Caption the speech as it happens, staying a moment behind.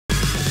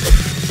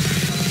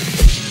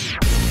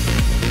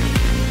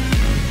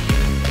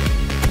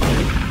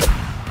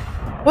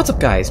What's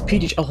up guys,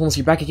 PghLFilms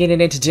here back again,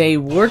 and today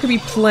we're gonna be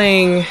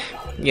playing,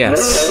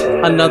 yes,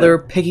 another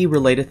Piggy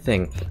related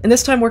thing. And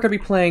this time we're gonna be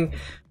playing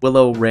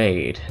Willow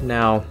Raid.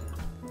 Now,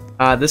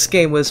 this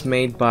game was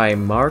made by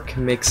Mark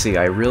Mixie.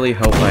 I really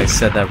hope I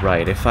said that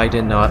right. If I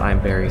did not, I'm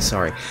very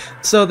sorry.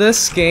 So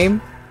this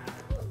game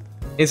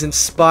is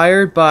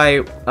inspired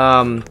by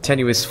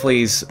Tenuous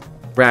Flea's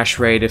Rash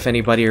Raid, if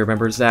anybody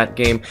remembers that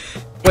game,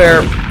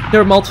 where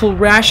there are multiple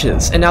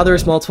Rashes, and now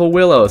there's multiple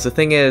Willows. The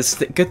thing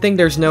is, good thing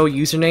there's no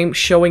username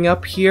showing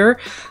up here,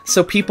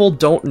 so people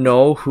don't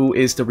know who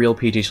is the real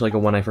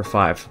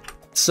PghLFilms.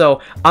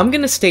 So, I'm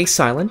gonna stay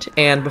silent,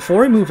 and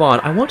before we move on,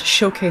 I want to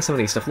showcase some of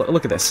these stuff.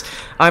 Look at this.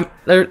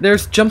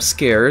 There's jump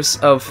scares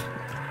of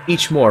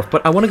each morph,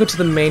 but I want to go to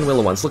the main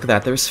Willow ones. Look at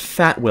that, there's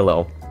Fat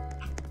Willow.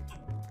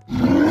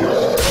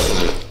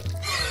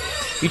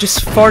 You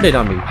just farted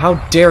on me, how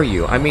dare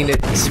you? I mean,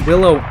 it's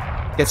Willow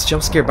gets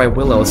jump scared by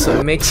Willow, so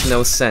it makes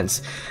no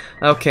sense.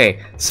 Okay,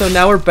 so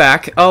now we're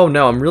back. Oh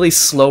no, I'm really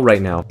slow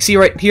right now. See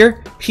right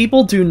here?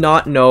 People do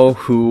not know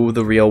who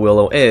the real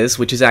Willow is,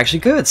 which is actually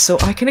good, so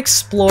I can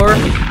explore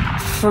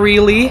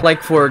freely.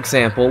 Like, for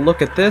example,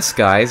 look at this,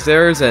 guys.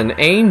 There's an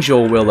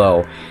Angel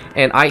Willow,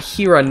 and I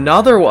hear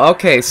another one.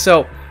 Okay,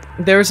 so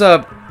there's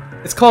a...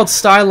 It's called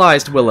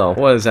Stylized Willow.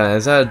 What is that?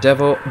 Is that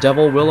a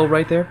Devil Willow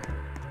right there?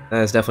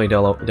 That is definitely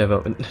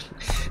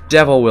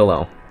Devil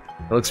Willow.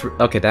 It looks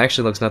okay. That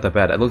actually looks not that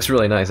bad. It looks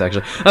really nice,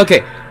 actually.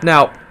 Okay,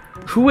 now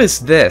who is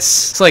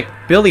this? It's like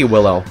Billy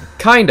Willow,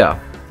 kinda.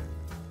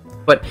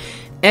 But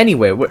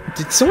anyway,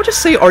 did someone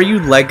just say, "Are you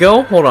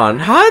Lego?" Hold on.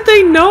 How did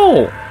they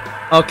know?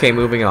 Okay,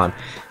 moving on.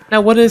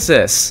 Now what is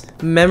this?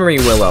 Memory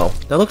Willow.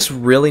 That looks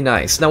really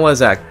nice. Now what is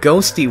that?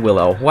 Ghosty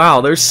Willow.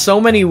 Wow, there's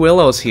so many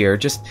Willows here.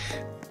 Just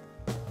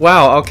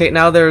wow. Okay,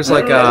 now there's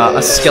like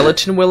a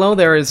Skeleton Willow.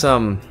 There is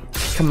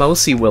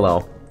Kamosi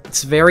Willow.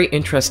 It's very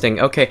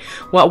interesting. Okay,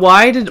 well,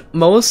 why did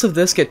most of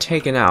this get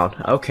taken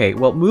out? Okay,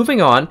 well,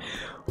 moving on.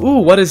 Ooh,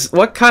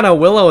 what kind of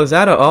Willow is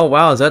that? Oh,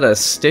 wow, is that a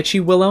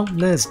Stitchy Willow?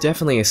 That is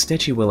definitely a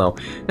Stitchy Willow.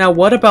 Now,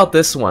 what about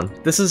this one?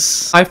 This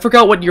is... I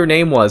forgot what your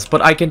name was,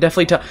 but I can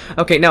definitely tell...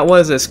 Okay, now what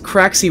is this?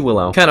 Craxy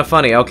Willow. Kind of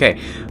funny, okay.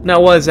 Now,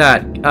 what is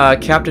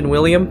that? Captain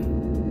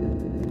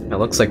William? That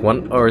looks like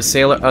one. Or a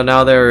sailor. Oh,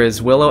 now there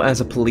is Willow as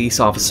a police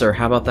officer.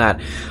 How about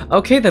that?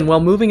 Okay, then, well,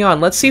 moving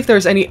on. Let's see if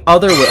there's any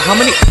other... How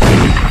many...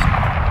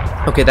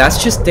 Okay,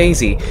 that's just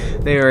Daisy.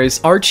 There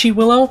is Archie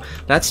Willow.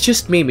 That's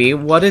just Mimi.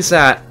 What is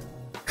that?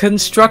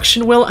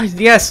 Construction Willow?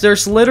 Yes,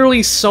 there's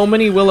literally so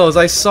many Willows.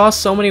 I saw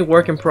so many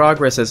work in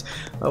progresses.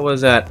 What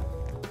was that?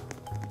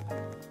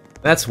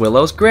 That's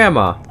Willow's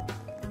grandma.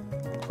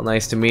 Well,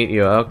 nice to meet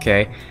you.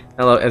 Okay.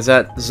 Hello, is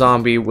that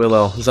Zombie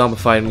Willow?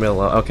 Zombified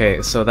Willow.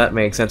 Okay, so that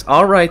makes sense.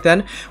 Alright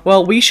then.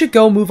 Well, we should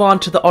go move on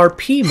to the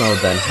RP mode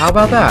then. How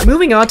about that?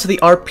 Moving on to the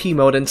RP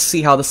mode and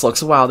see how this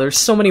looks. Wow, there's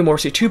so many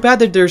morphs here. Too bad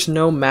that there's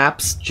no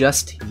maps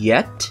just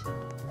yet.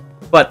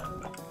 But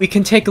we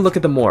can take a look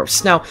at the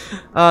morphs. Now,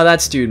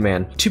 that's Dude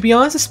Man. To be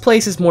honest, this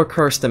place is more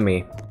cursed than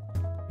me.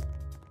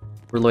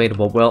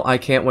 Relatable. Well, I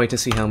can't wait to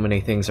see how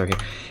many things are here.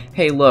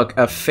 Hey, look,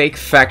 a fake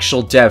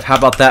factual dev. How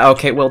about that?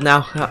 Okay, well,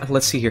 now,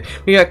 let's see here.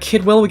 We got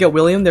Kid Will, we got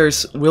William,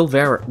 there's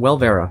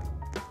Welvera.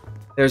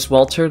 There's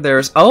Walter,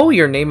 there's... Oh,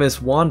 your name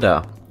is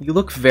Wanda. You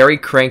look very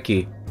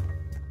cranky.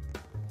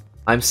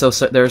 I'm so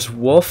sorry. There's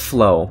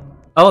Wolfflo.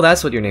 Oh,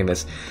 that's what your name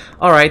is.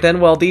 Alright,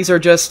 then, well, these are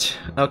just...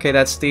 Okay,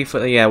 that's Thief.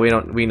 Yeah,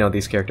 we know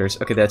these characters.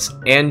 Okay, that's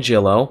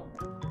Angelo.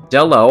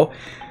 Dello.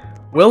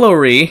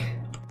 Willowy.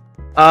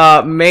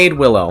 Maid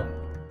Willow.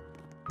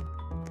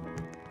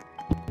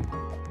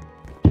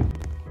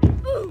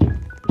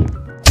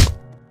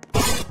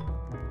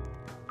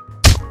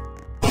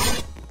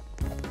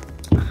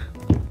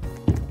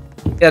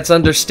 That's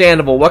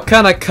understandable. What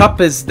kind of cup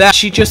is that?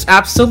 She just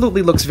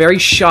absolutely looks very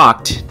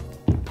shocked.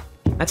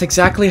 That's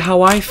exactly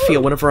how I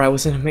feel whenever I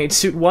was in a maid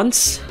suit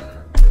once.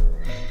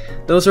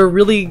 Those are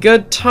really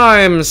good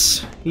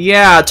times.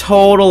 Yeah,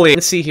 totally.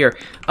 Let's see here.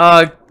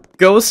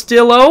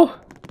 Ghostillo?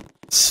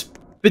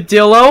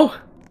 Spidillow?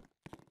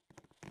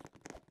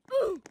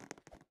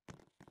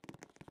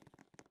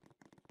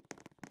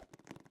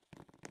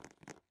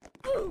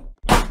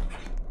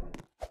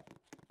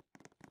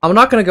 I'm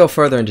not gonna go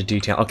further into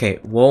detail. Okay,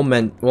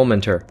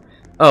 Woolmenter.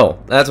 Oh,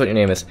 that's what your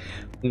name is.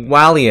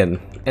 Wallian.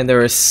 And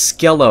there is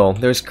Skello.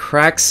 There's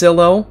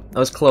Craxillo. That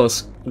was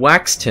close.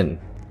 Waxton.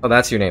 Oh,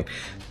 that's your name.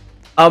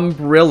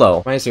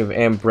 Umbrillo. Reminds me of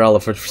Umbrella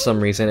for some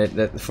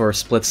reason, for a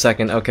split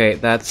second. Okay,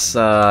 that's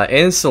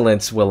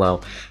Insolence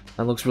Willow.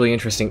 That looks really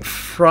interesting.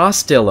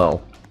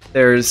 Frostillo.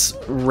 There's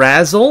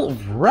Razzle.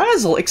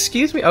 Razzle?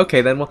 Excuse me?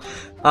 Okay, then, well,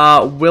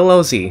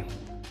 Willowsy.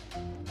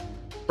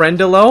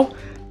 Friendillo.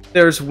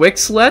 There's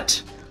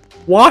Wixlet.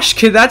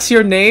 Washkid, that's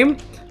your name?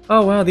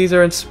 Oh wow, these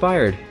are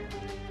inspired.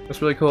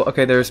 That's really cool.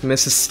 Okay, there's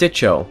Mrs.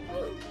 Stitcho.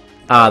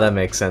 Ah, that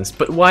makes sense.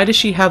 But why does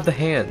she have the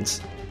hands?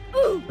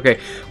 Okay,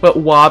 but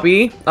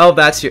Wobby. Oh,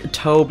 that's your...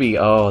 Toby.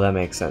 Oh, that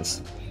makes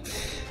sense.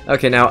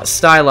 Okay, now,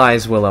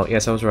 Stylized Willow.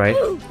 Yes, I was right.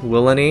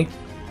 Willany.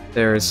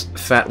 There's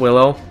Fat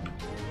Willow.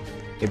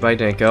 Made by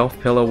Danko.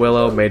 Pillow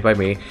Willow, made by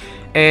me.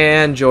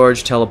 And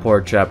George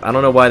teleport trap. I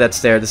don't know why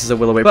that's there. This is a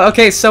Willow Wave. But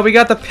okay, so we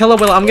got the Pillow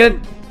Willow. I'm gonna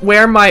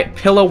wear my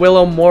Pillow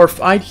Willow morph.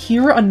 I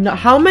hear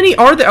how many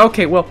are there?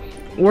 Okay, well,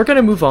 we're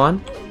gonna move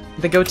on.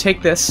 Then go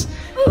take this.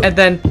 And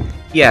then,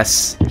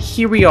 yes,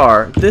 here we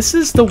are. This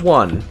is the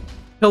one.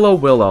 Pillow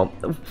Willow.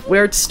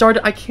 Where it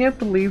started. I can't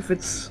believe I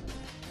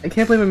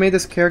made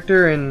this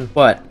character in,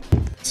 what,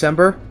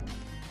 December?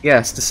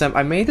 Yes, December.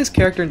 I made this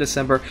character in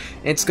December,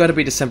 and it's gonna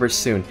be December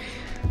soon.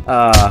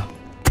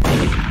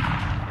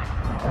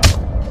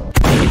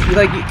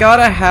 Like, you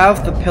gotta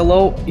have the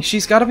pillow.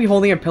 She's gotta be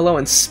holding a pillow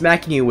and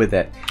smacking you with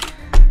it.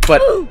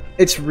 But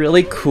it's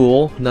really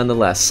cool,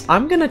 nonetheless.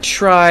 I'm gonna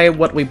try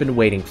what we've been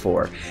waiting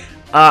for.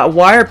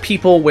 Why are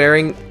people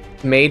wearing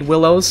maid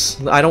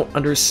willows? I don't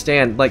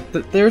understand. Like,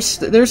 there's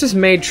this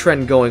maid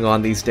trend going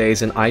on these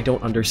days, and I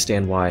don't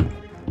understand why.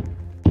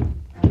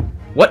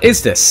 What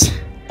is this?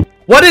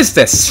 What is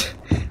this?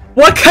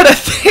 What kind of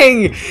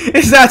thing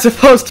is that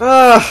supposed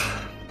to...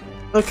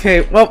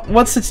 Okay, well,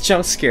 what's its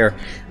jump scare?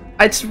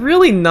 It's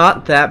really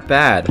not that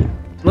bad.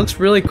 It looks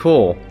really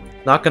cool,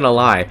 not gonna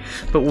lie.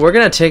 But we're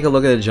gonna take a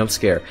look at the jump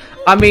scare.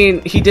 I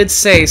mean, he did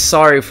say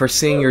sorry for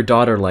seeing your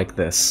daughter like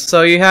this.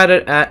 So you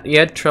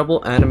had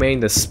trouble animating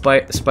the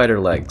spider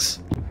legs.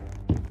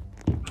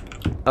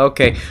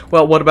 Okay,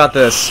 well, what about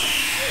this?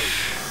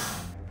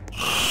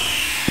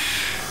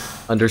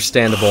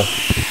 Understandable.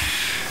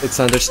 It's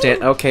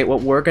okay, well,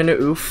 we're gonna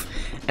oof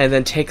and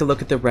then take a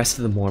look at the rest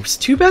of the morphs.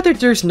 Too bad that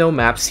there's no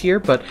maps here,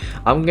 but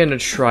I'm gonna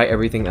try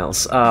everything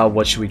else.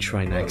 What should we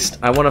try next?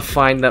 I want to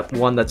find that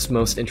one that's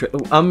most interesting.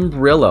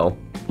 Umbrello.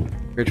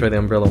 We're gonna try the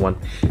Umbrella one.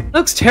 It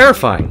looks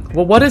terrifying.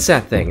 Well, what is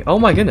that thing? Oh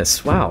my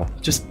goodness, wow.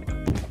 Just,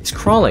 it's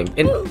crawling.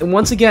 And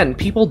once again,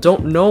 people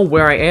don't know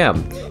where I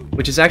am,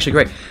 which is actually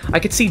great. I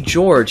could see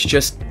George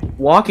just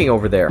walking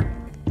over there.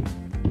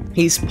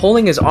 He's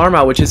pulling his arm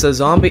out, which is a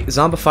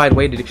zombified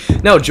way to do...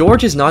 No,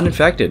 George is not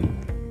infected.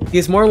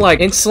 He's more like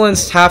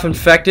insolence, half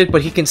infected,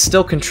 but he can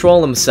still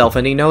control himself,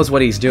 and he knows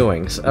what he's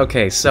doing.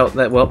 Okay, so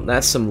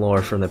that's some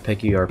lore from the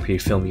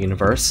PghLFilm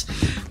universe.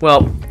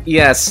 Well,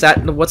 yes,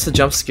 what's the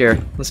jump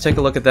scare? Let's take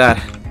a look at that.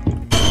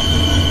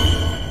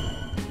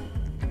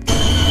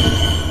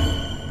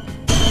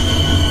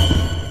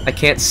 I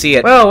can't see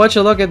it. Well, would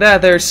you look at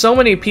that? There's so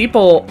many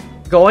people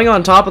going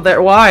on top of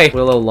that. Why?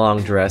 Willow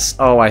long dress.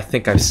 Oh, I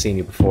think I've seen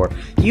you before.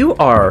 You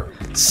are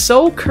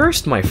so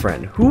cursed, my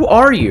friend. Who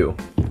are you?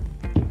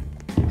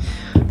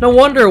 No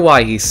wonder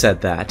why he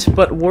said that.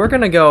 But we're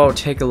gonna go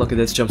take a look at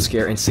this jump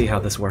scare and see how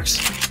this works.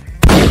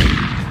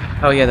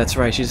 Oh yeah, that's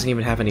right. She doesn't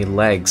even have any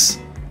legs.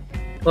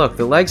 Look,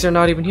 the legs are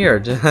not even here.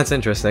 That's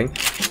interesting.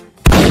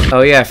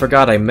 Oh yeah, I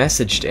forgot I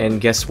messaged, and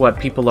guess what?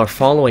 People are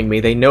following me.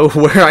 They know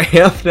where I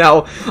am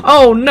now.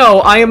 Oh no,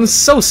 I am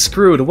so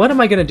screwed. What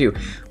am I gonna do?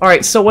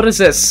 Alright, so what is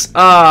this?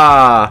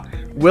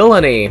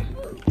 Villainy.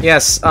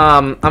 Yes,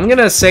 I'm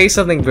gonna say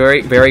something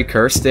very, very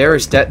cursed.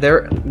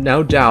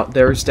 No doubt,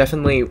 there's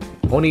definitely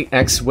Pony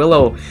X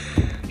Willow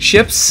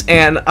ships,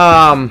 and,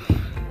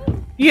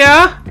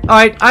 yeah,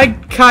 I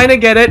kinda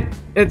get it.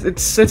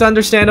 It's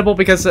understandable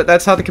because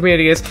that's how the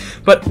community is,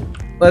 but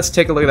let's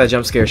take a look at that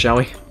jump scare, shall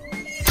we?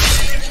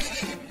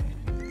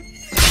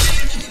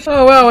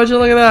 Oh wow, would you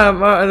look at that?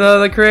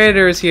 The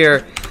creator is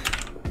here.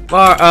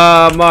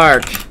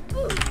 Mark,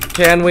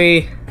 can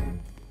we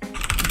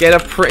get a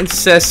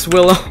Princess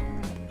Willow?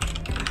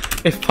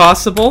 If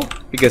possible,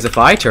 because if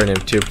I turn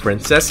into a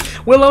princess,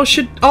 Willow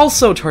should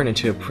also turn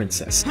into a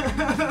princess.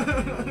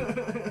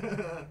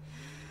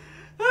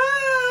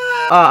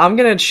 I'm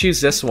gonna choose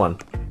this one.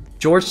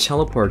 George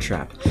teleport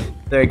trap.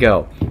 There you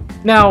go.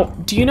 Now,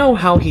 do you know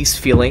how he's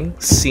feeling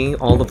seeing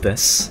all of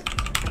this?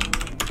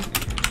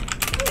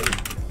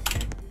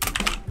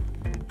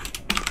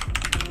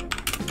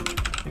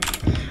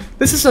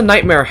 This is a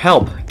nightmare.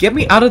 Help! Get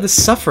me out of this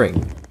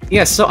suffering.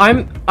 Yes, so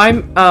I'm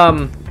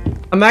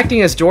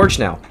acting as George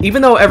now,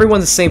 even though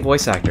everyone's the same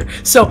voice actor.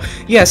 So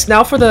yes,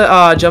 now for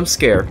the jump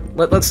scare.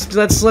 Let's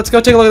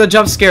go take a look at the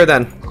jump scare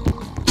then.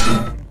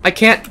 I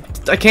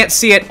can't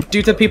see it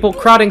due to people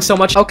crowding so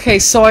much. Okay,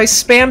 so I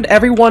spammed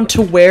everyone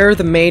to wear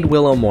the maid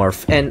Willow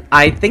morph, and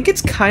I think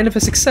it's kind of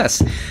a success.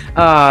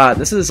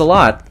 This is a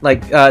lot.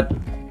 Like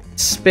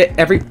spit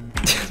every.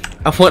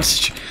 I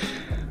want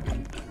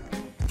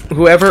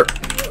whoever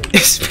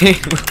is being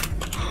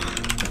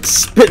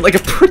spit like a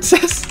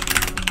princess.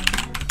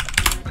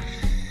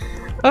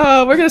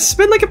 We're gonna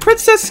spin like a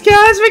princess,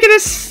 guys! We're gonna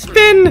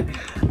spin!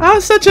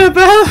 I'm such a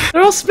bad...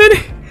 They're all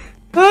spinning!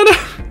 Oh no!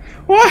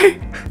 Why?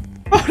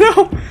 Oh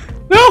no!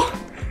 No!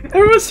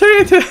 Everyone's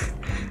turning into...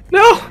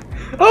 No!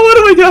 Oh, what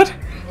have I done?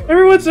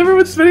 Everyone's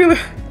spinning.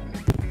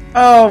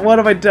 Oh, what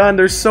have I done?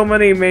 There's so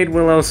many maid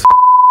Willows.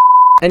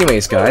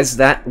 Anyways, guys,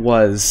 that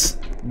was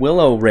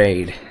Willow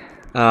Raid.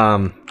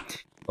 Well,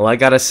 I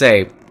gotta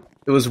say,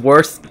 it was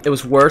worth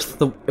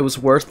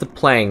the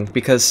playing,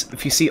 because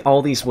if you see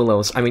all these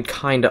Willows, I mean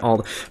kinda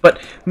all,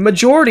 but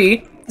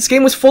majority, this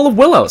game was full of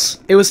Willows.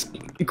 It was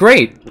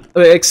great,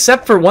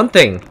 except for one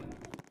thing.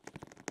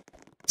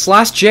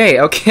 /J,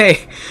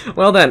 okay.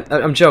 Well then,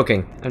 I'm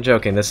joking.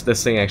 This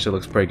thing actually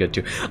looks pretty good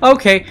too.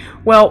 Okay,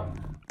 well,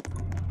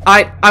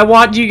 I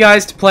want you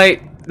guys to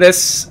play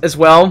this as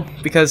well,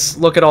 because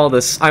look at all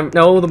this. I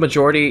know the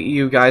majority of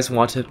you guys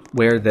want to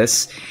wear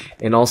this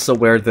and also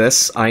wear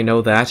this. I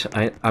know that.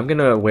 I'm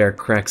gonna wear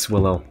Crack's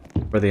Willow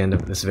for the end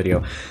of this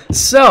video.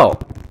 So,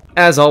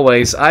 as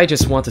always, I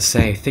just want to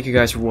say thank you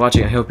guys for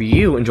watching. I hope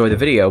you enjoyed the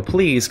video.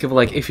 Please give a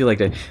like if you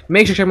liked it.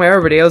 Make sure to check my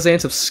other videos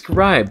and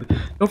subscribe.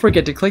 Don't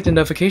forget to click the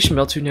notification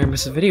bell to never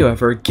miss a video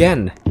ever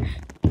again.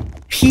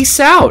 Peace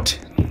out!